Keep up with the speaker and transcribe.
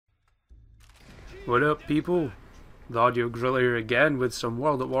What up, people? The Audio Gorilla here again with some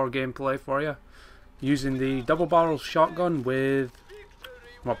World at War gameplay for you. Using the double barrel shotgun with...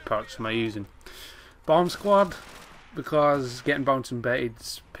 what perks am I using? Bomb Squad, because getting bouncing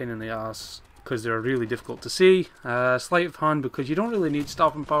Betty's pain in the ass because they're really difficult to see. Sleight of hand because you don't really need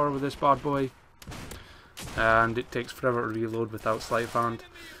stopping power with this bad boy. And it takes forever to reload without sleight of hand.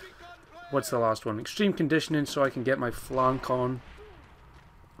 What's the last one? Extreme conditioning so I can get my flank on.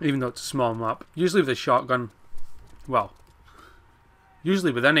 Even though it's a small map. Usually with a shotgun, well,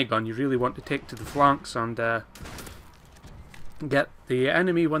 usually with any gun you really want to take to the flanks and get the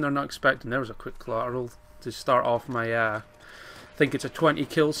enemy when they're not expecting. There was a quick collateral to start off my, I think it's a 20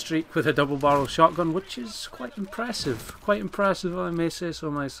 kill streak with a double barrel shotgun, which is quite impressive. Quite impressive, I may say so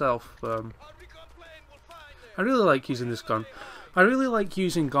myself. I really like using this gun. I really like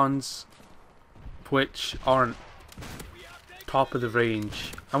using guns which aren't top of the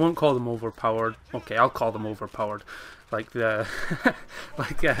range. I won't call them overpowered. Okay, I'll call them overpowered. Like the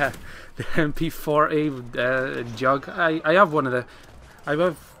the MP40 jug. I have one of the. I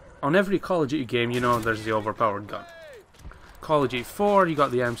have on every Call of Duty game. You know, there's the overpowered gun. Call of Duty 4, you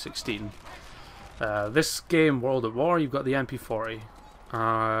got the M16. This game, World at War, you've got the MP40.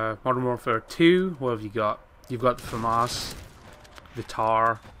 Modern Warfare 2, what have you got? You've got the FAMAS, the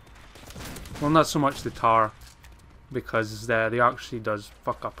TAR. Well, not so much the TAR, because they actually does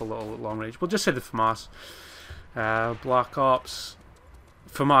fuck up a little at long range. We'll just say the FAMAS. Black Ops,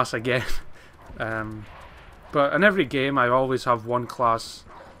 FAMAS again. But in every game I always have one class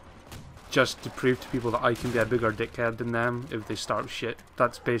just to prove to people that I can be a bigger dickhead than them if they start shit.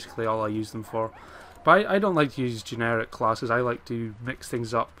 That's basically all I use them for. But I don't like to use generic classes. I like to mix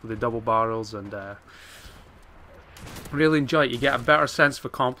things up with the double barrels and really enjoy it. You get a better sense of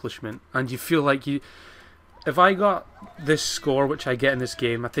accomplishment and you feel like you... If I got this score, which I get in this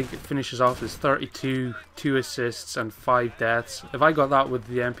game, I think it finishes off as 32, 2 assists and 5 deaths. If I got that with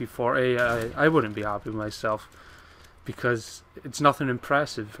the MP40, I wouldn't be happy with myself. Because it's nothing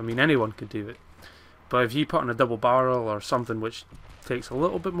impressive. I mean, anyone could do it. But if you put on a double barrel or something which takes a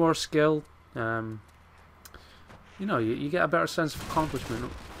little bit more skill, you know, you get a better sense of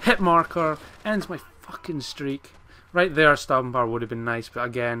accomplishment. Hit marker, ends my fucking streak. Right there, stopping power would have been nice, but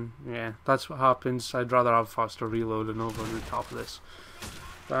again, yeah, that's what happens. I'd rather have faster reload and over the top of this.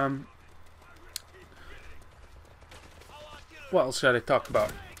 What else should I talk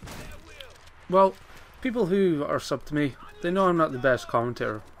about? Well, people who are sub to me, they know I'm not the best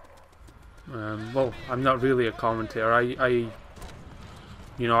commentator. Well, I'm not really a commentator.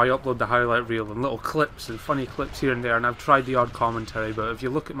 You know, I upload the highlight reel and little clips and funny clips here and there, and I've tried the odd commentary, but if you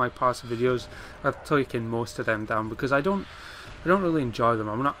look at my past videos, I've taken most of them down because I don't really enjoy them.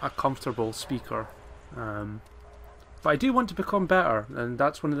 I'm not a comfortable speaker. But I do want to become better, and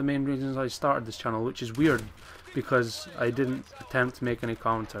that's one of the main reasons I started this channel, which is weird because I didn't attempt to make any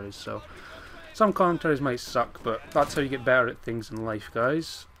commentaries. So some commentaries might suck, but that's how you get better at things in life,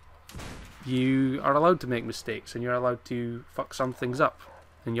 guys. You are allowed to make mistakes and you're allowed to fuck some things up,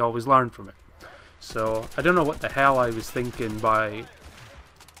 and you always learn from it. So I don't know what the hell I was thinking by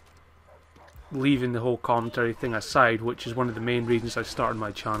leaving the whole commentary thing aside, which is one of the main reasons I started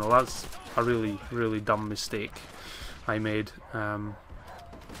my channel. That's a really, really dumb mistake I made. I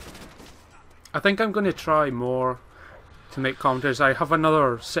think I'm going to try more to make commentaries. I have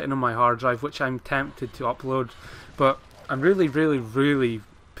another sitting on my hard drive which I'm tempted to upload, but I'm really, really, really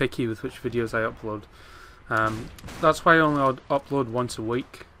picky with which videos I upload. That's why I only upload once a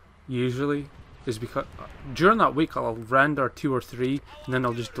week, usually, is because during that week I'll render 2 or 3 and then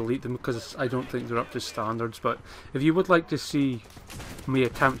I'll just delete them because I don't think they're up to standards. But if you would like to see me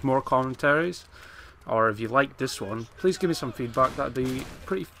attempt more commentaries, or if you like this one, please give me some feedback. That'd be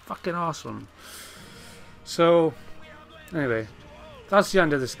pretty fucking awesome. So anyway, that's the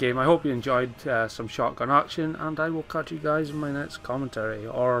end of this game. I hope you enjoyed some shotgun action, and I will catch you guys in my next commentary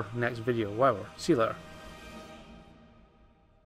or next video, whatever. See you later.